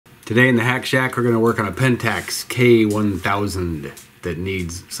Today in the Hack Shack, we're going to work on a Pentax K1000 that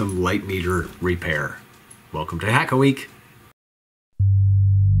needs some light meter repair. Welcome to Hack a Week.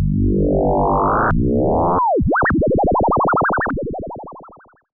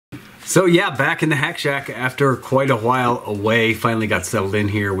 So yeah, back in the Hack Shack after quite a while away. Finally got settled in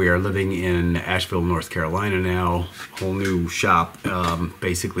here. We are living in Asheville, North Carolina now. Whole new shop.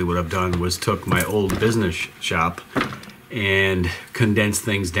 Basically what I've done was took my old business shop and condensed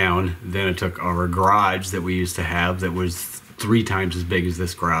things down. Then I took our garage that we used to have that was 3 times as big as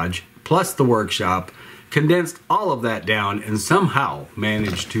this garage, plus the workshop, condensed all of that down and somehow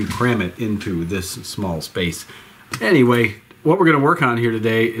managed to cram it into this small space. Anyway, what we're going to work on here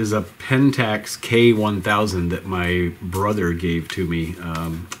today is a Pentax K1000 that my brother gave to me,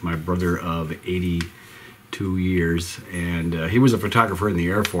 my brother of 82 years, and he was a photographer in the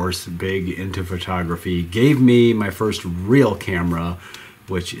Air Force, big into photography. Gave me my first real camera,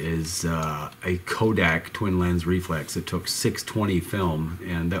 which is a Kodak twin lens reflex. It took 620 film,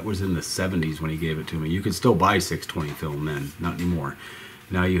 and that was in the 70s when he gave it to me. You could still buy 620 film then, not anymore.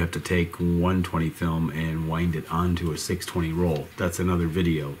 Now you have to take 120 film and wind it onto a 620 roll. That's another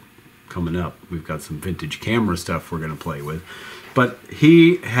video coming up. We've got some vintage camera stuff we're going to play with. But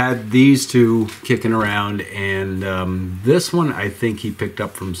he had these two kicking around, and this one I think he picked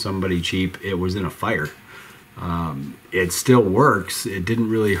up from somebody cheap. It was in a fire. It still works. It didn't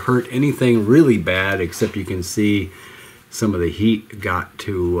really hurt anything really bad, except you can see some of the heat got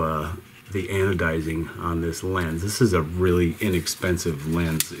to the anodizing on this lens. This is a really inexpensive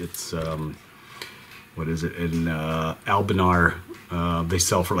lens. It's what is it, in Albenar. They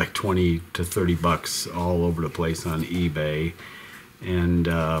sell for like 20 to 30 bucks all over the place on eBay, and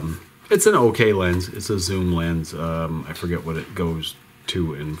it's an okay lens. It's a zoom lens. I forget what it goes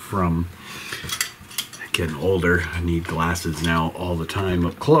to and from. Getting older, I need glasses now all the time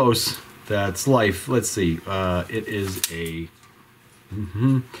up close. That's life. Let's see, it is a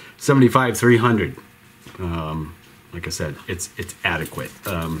 75-300. Like I said, it's adequate.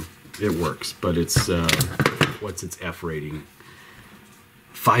 It works, but it's what's its F rating?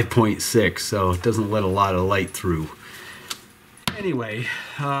 5.6, so it doesn't let a lot of light through. Anyway,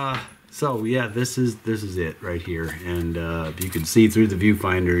 so yeah, this is it right here, and if you could see through the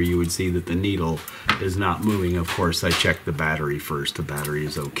viewfinder, you would see that the needle is not moving. Of course, I checked the battery first. The battery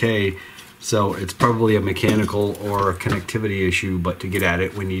is okay. So it's probably a mechanical or a connectivity issue, but to get at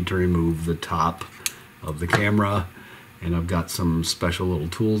it, we need to remove the top of the camera, and I've got some special little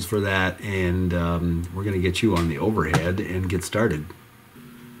tools for that, and we're going to get you on the overhead and get started.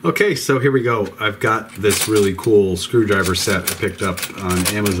 Okay, so here we go. I've got this really cool screwdriver set I picked up on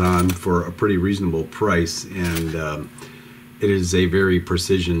Amazon for a pretty reasonable price, and it is a very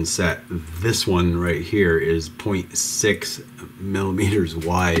precision set. This one right here is 0.6 millimeters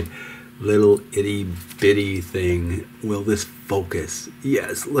wide. Little itty bitty thing. Will this focus?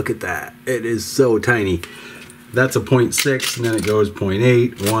 Yes, look at that. It is so tiny. That's a 0.6, and then it goes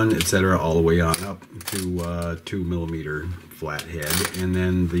 0.8, 1, etc., all the way on up to 2 millimeter flathead. And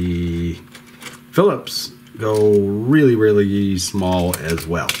then the Phillips go really, really small as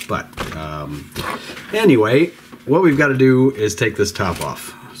well. But anyway, what we've got to do is take this top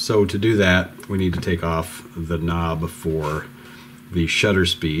off. So to do that, we need to take off the knob for the shutter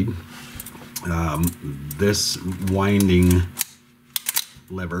speed. This winding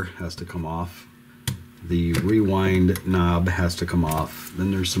lever has to come off. The rewind knob has to come off. Then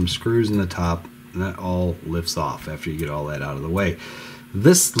there's some screws in the top, and that all lifts off after you get all that out of the way.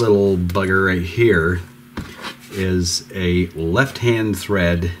 This little bugger right here is a left-hand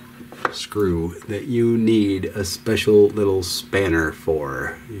thread screw that you need a special little spanner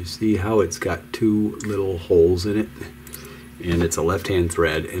for. You see how it's got 2 little holes in it? And it's a left-hand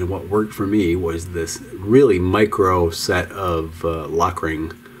thread, and what worked for me was this really micro set of lock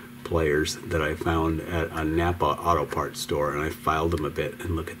ring pliers that I found at a Napa auto parts store, and I filed them a bit,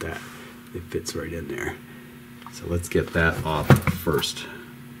 and look at that, it fits right in there. So let's get that off first.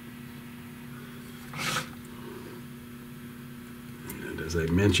 And as I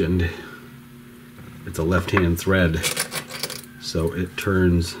mentioned, it's a left-hand thread, so it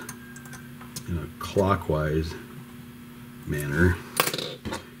turns in a clockwise manner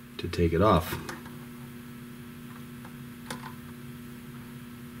to take it off.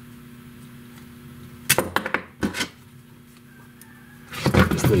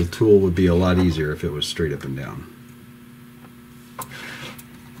 This little tool would be a lot easier if it was straight up and down.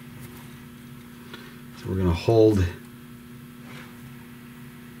 So we're going to hold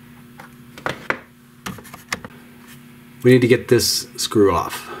we need to get this screw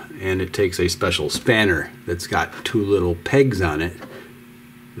off, and it takes a special spanner that's got 2 little pegs on it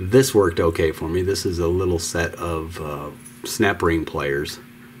This worked okay for me. This is a little set of snap ring pliers,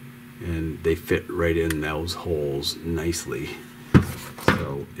 and they fit right in those holes nicely.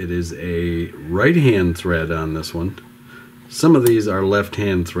 So it is a right hand thread on this one. Some of these are left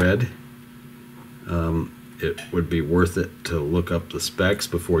hand thread. It would be worth it to look up the specs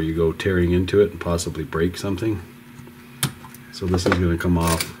before you go tearing into it and possibly break something. So this is going to come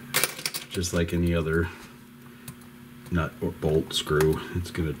off just like any other nut or bolt screw. It's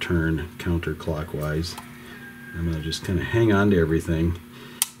going to turn counterclockwise. I'm going to just kind of hang on to everything.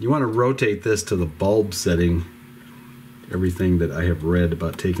 You want to rotate this to the bulb setting. Everything that I have read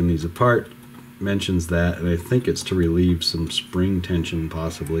about taking these apart mentions that, and I think it's to relieve some spring tension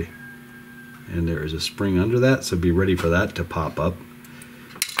possibly. And there is a spring under that, so be ready for that to pop up.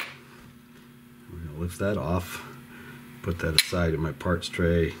 We're going to lift that off, put that aside in my parts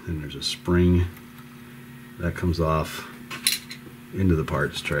tray, and there's a spring that comes off into the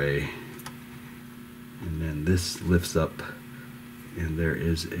parts tray. And then this lifts up, and there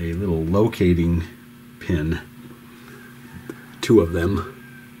is a little locating pin, 2 of them.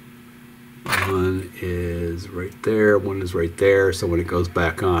 One is right there, one is right there, so when it goes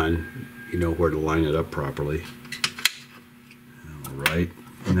back on, you know where to line it up properly. Alright,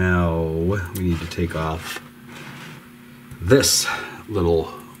 now we need to take off this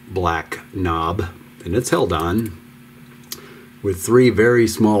little black knob, and it's held on with 3 very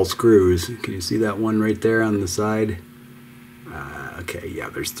small screws. Can you see that one right there on the side? Okay, yeah,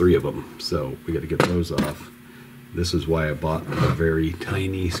 there's 3 of them, so we got to get those off. This is why I bought a very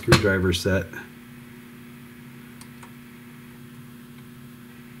tiny screwdriver set.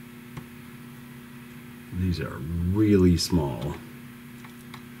 These are really small.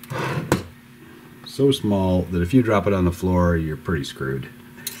 So small that if you drop it on the floor, you're pretty screwed.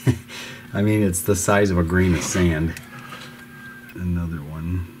 I mean, it's the size of a grain of sand. Another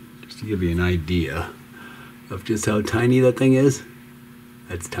one, just to give you an idea of just how tiny that thing is.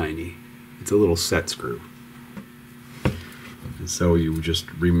 That's tiny. It's a little set screw. And so you just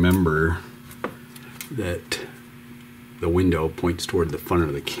remember that the window points toward the front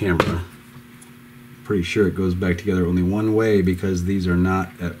of the camera. Pretty sure it goes back together only one way because these are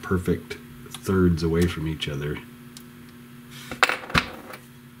not at perfect thirds away from each other.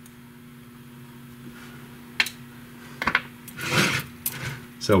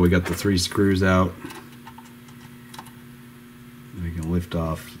 So we got the 3 screws out. We can lift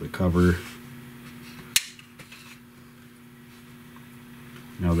off the cover.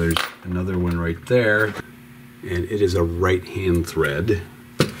 Now there's another one right there, and it is a right hand thread.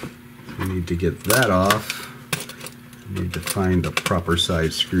 We need to get that off. We need to find the proper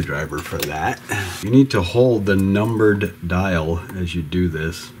size screwdriver for that. You need to hold the numbered dial as you do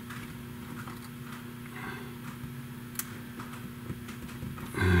this.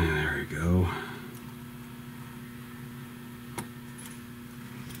 There we go.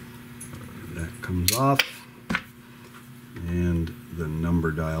 That comes off, and the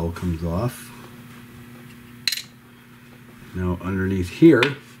number dial comes off. Now underneath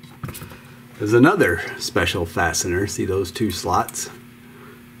here is another special fastener. See those 2 slots?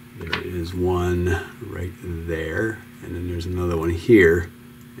 There is one right there, and then there's another one here,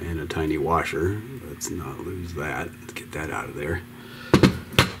 and a tiny washer. Let's not lose that. Let's get that out of there.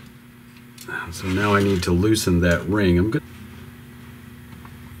 So now I need to loosen that ring. I'm good.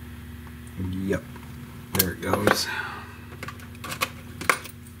 Yep, there it goes.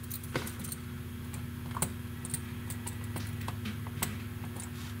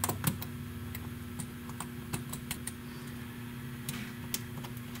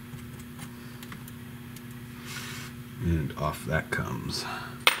 And off that comes.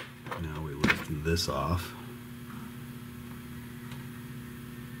 Now we lift this off.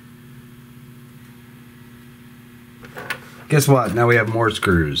 Guess what? Now we have more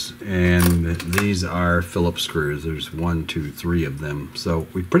screws, and these are Phillips screws. There's 1, 2, 3 of them. So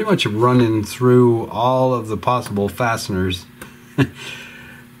we pretty much have run through all of the possible fasteners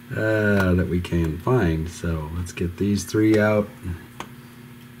that we can find. So let's get these 3 out.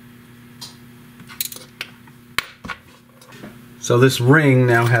 So this ring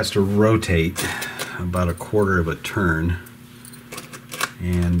now has to rotate about a 1/4 of a turn,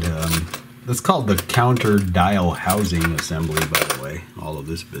 and that's called the counter dial housing assembly, by the way, all of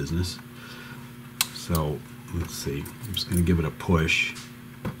this business. So let's see, I'm just going to give it a push,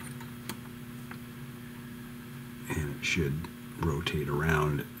 and it should rotate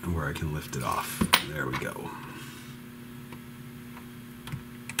around where I can lift it off. There we go.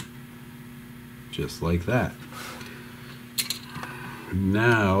 Just like that.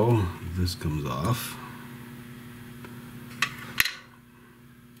 Now this comes off.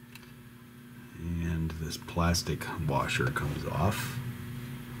 and this plastic washer comes off.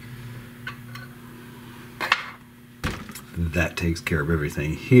 That takes care of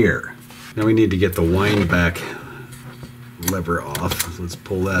everything here. Now we need to get the wind back lever off. So let's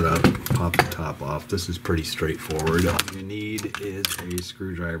pull that up, pop the top off. This is pretty straightforward. All you need is a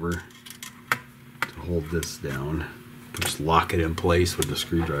screwdriver to hold this down. Just lock it in place with the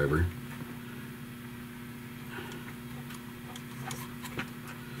screwdriver.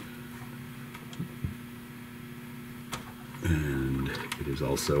 And it is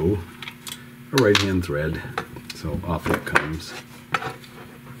also a right-hand thread, so off it comes.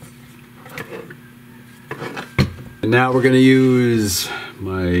 And now we're going to use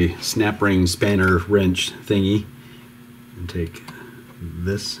my snap ring spanner wrench thingy and take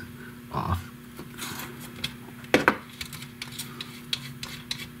this off.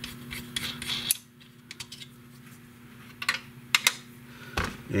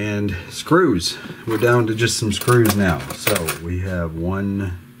 And screws. We're down to just some screws now. So we have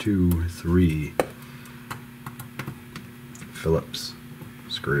 1, 2, 3 Phillips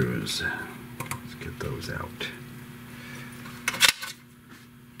screws. Let's get those out.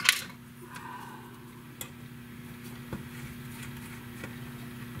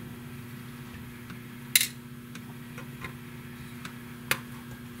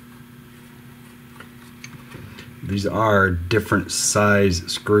 These are different size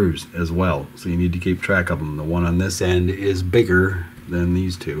screws as well, so you need to keep track of them. The one on this end is bigger than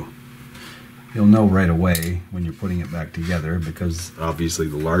these two. You'll know right away when you're putting it back together, because obviously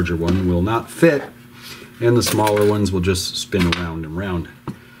the larger one will not fit and the smaller ones will just spin around and round.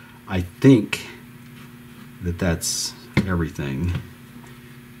 I think that that's everything,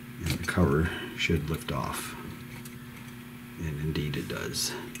 and the cover should lift off, and indeed it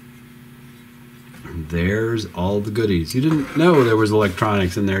does. There's all the goodies. You didn't know there was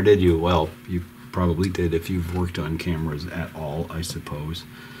electronics in there, did you? Well, you probably did if you've worked on cameras at all, I suppose.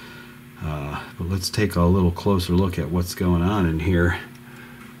 But let's take a little closer look at what's going on in here.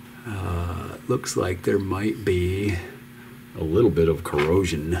 Looks like there might be a little bit of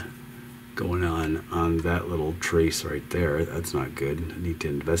corrosion going on that little trace right there. That's not good. I need to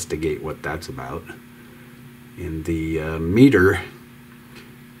investigate what that's about. And the meter,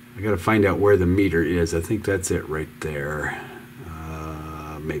 I gotta find out where the meter is. I think that's it right there.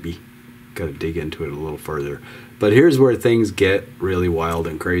 Maybe. Gotta dig into it a little further. But here's where things get really wild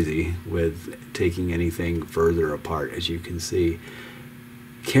and crazy with taking anything further apart. As you can see,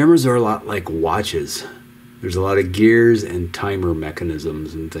 cameras are a lot like watches. There's a lot of gears and timer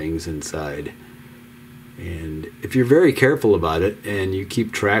mechanisms and things inside. And if you're very careful about it and you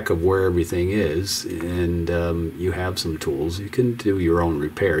keep track of where everything is, and you have some tools, you can do your own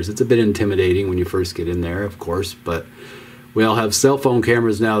repairs. It's a bit intimidating when you first get in there, of course, but we all have cell phone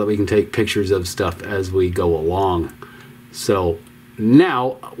cameras now that we can take pictures of stuff as we go along. So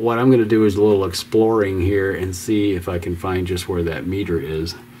now what I'm going to do is a little exploring here and see if I can find just where that meter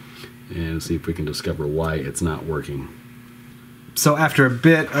is and see if we can discover why it's not working. So after a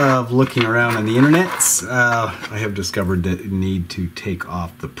bit of looking around on the internet, I have discovered that you need to take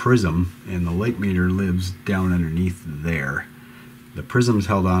off the prism, and the light meter lives down underneath there. The prism is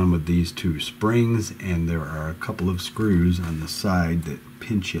held on with these two springs, and there are a couple of screws on the side that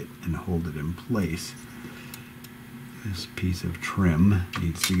pinch it and hold it in place. This piece of trim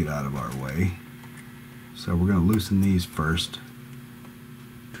needs to get out of our way. So we're going to loosen these first.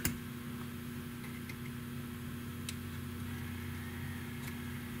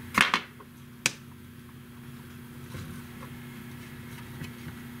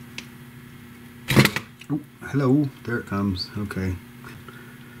 Hello, there it comes. Okay.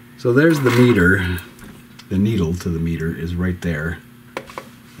 So there's the meter. The needle to the meter is right there.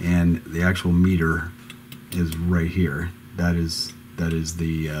 And the actual meter is right here. That is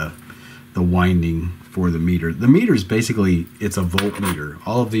the winding for the meter. The meter is basically, it's a voltmeter.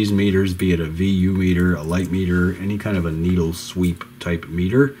 All of these meters, be it a VU meter, a light meter, any kind of a needle sweep type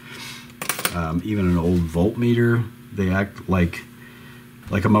meter, even an old voltmeter, they act like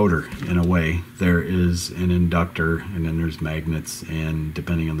a motor in a way. There is an inductor, and then there's magnets, and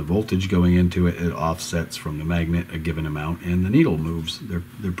depending on the voltage going into it, it offsets from the magnet a given amount, and the needle moves.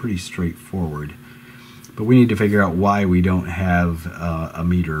 They're pretty straightforward. But we need to figure out why we don't have a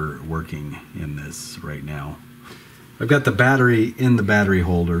meter working in this right now. I've got the battery in the battery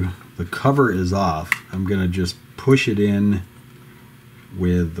holder. The cover is off. I'm going to just push it in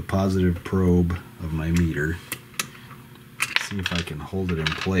with the positive probe of my meter. See if I can hold it in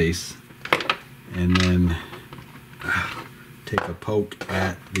place, and then take a poke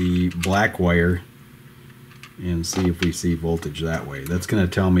at the black wire and see if we see voltage that way. That's going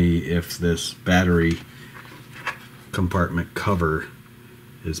to tell me if this battery compartment cover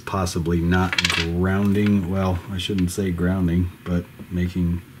is possibly not grounding. Well, I shouldn't say grounding, but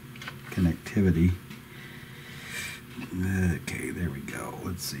making connectivity. Okay, there we go.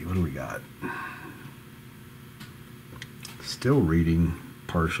 Let's see, what do we got? Still reading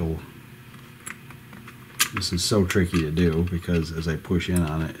partial. This is so tricky to do because as I push in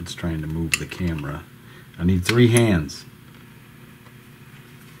on it, it's trying to move the camera. I need 3 hands.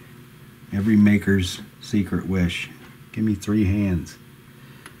 Every maker's secret wish. Give me 3 hands.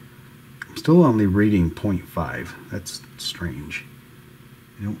 I'm still only reading 0.5. That's strange.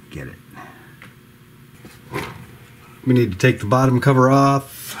 I don't get it. We need to take the bottom cover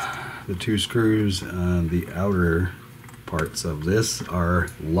off. The 2 screws on the outer parts of this are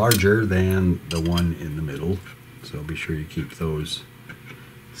larger than the one in the middle, so be sure you keep those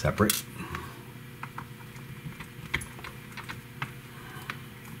separate.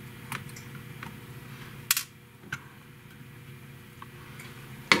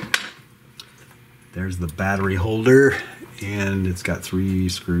 There's the battery holder, and it's got 3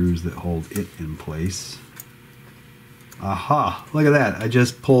 screws that hold it in place. Aha! Look at that. I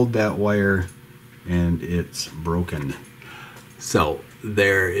just pulled that wire and it's broken. So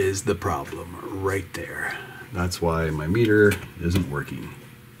there is the problem right there. That's why my meter isn't working.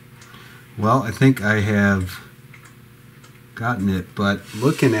 Well, I think I have gotten it, but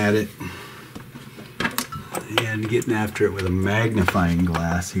looking at it and getting after it with a magnifying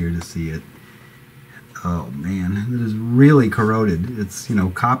glass here to see it. Oh man, it is really corroded. It's, you know,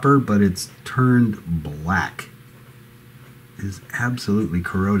 copper, but it's turned black. It is absolutely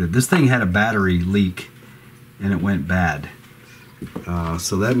corroded. This thing had a battery leak and it went bad.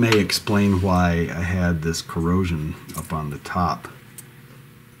 So that may explain why I had this corrosion up on the top.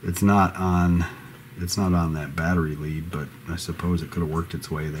 It's not on that battery lead, but I suppose it could have worked its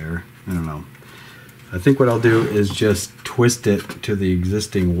way there. I don't know. I think what I'll do is just twist it to the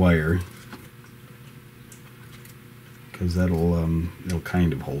existing wire, because it'll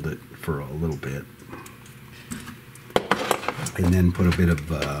kind of hold it for a little bit, and then put a bit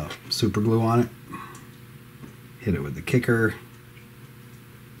of super glue on it, hit it with the kicker,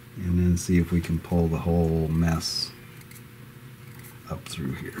 and then see if we can pull the whole mess up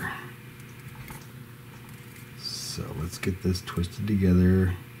through here. So let's get this twisted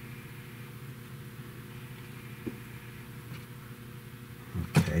together.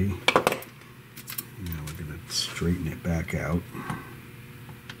 Okay. Now we're going to straighten it back out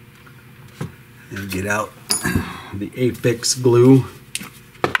and get out the Apix glue.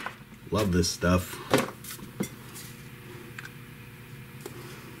 Love this stuff.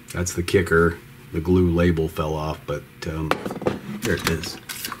 That's the kicker. The glue label fell off, but there it is.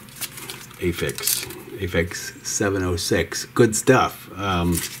 Apix 706. Good stuff.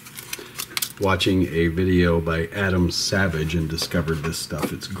 Watching a video by Adam Savage and discovered this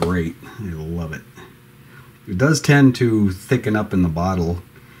stuff. It's great. I love it. It does tend to thicken up in the bottle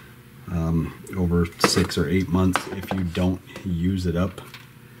over 6 or 8 months if you don't use it up.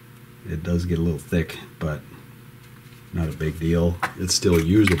 It does get a little thick, but not a big deal. It's still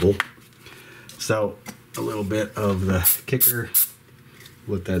usable. So a little bit of the kicker,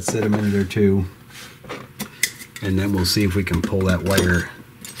 let that sit a minute or two, and then we'll see if we can pull that wire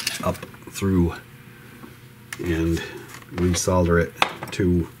up through and resolder it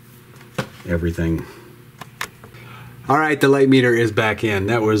to everything. Alright, the light meter is back in.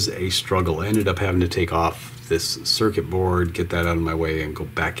 That was a struggle. I ended up having to take off this circuit board, get that out of my way, and go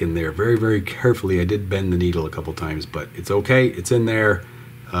back in there very, very carefully. I did bend the needle a couple times, but it's okay. It's in there.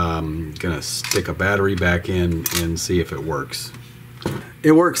 Gonna stick a battery back in and see if it works.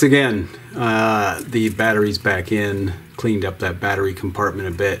 It works again. The battery's back in. Cleaned up that battery compartment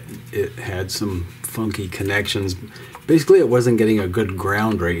a bit. It had some funky connections. Basically, it wasn't getting a good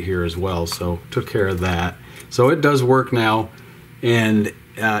ground right here as well, so took care of that. So it does work now, and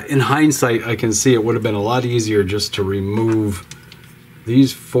in hindsight, I can see it would have been a lot easier just to remove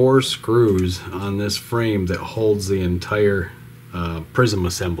these 4 screws on this frame that holds the entire prism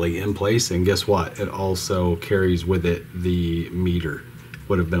assembly in place, and guess what? It also carries with it the meter.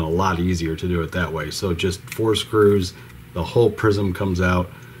 Would have been a lot easier to do it that way. So just 4 screws, the whole prism comes out.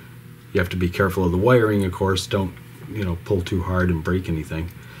 You have to be careful of the wiring, of course. Don't, you know, pull too hard and break anything.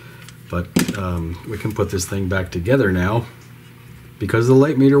 But we can put this thing back together now because the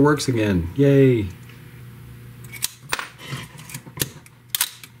light meter works again. Yay!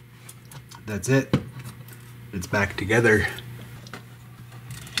 That's it. It's back together.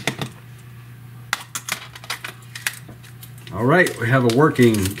 All right, we have a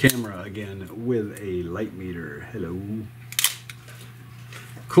working camera again with a light meter. Hello.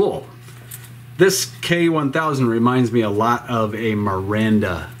 Cool. This K1000 reminds me a lot of a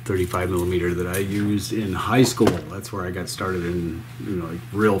Miranda 35mm that I used in high school. That's where I got started in, like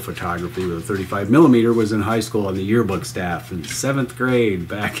real photography with a 35mm. Was in high school on the yearbook staff in 7th grade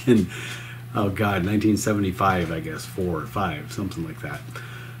back in, oh God, 1975, I guess, 4 or 5, something like that.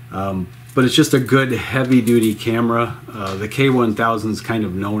 But it's just a good heavy-duty camera. The K1000 is kind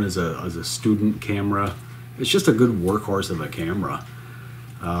of known as a student camera. It's just a good workhorse of a camera.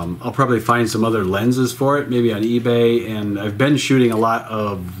 I'll probably find some other lenses for it, maybe on eBay, and I've been shooting a lot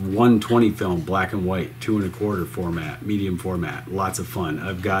of 120 film, black and white, 2 1/4 format, medium format. Lots of fun.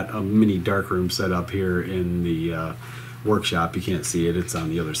 I've got a mini darkroom set up here in the workshop. You can't see it, it's on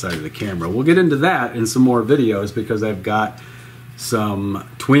the other side of the camera. We'll get into that in some more videos because I've got some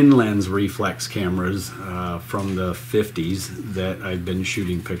twin lens reflex cameras from the 50s that I've been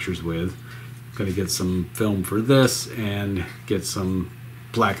shooting pictures with. Going to get some film for this and get some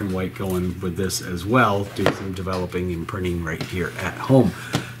black and white going with this as well. Do some developing and printing right here at home.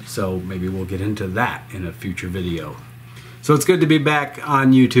 So maybe we'll get into that in a future video. So it's good to be back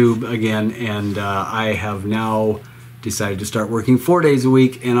on YouTube again, and I have now decided to start working 4 days a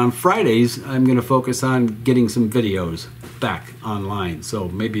week, and on Fridays I'm going to focus on getting some videos back online. So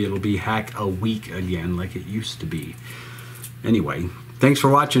maybe it'll be Hack a Week again like it used to be. Anyway, thanks for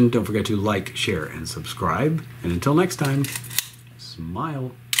watching. Don't forget to like, share, and subscribe. And until next time,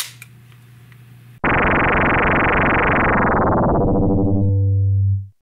 smile.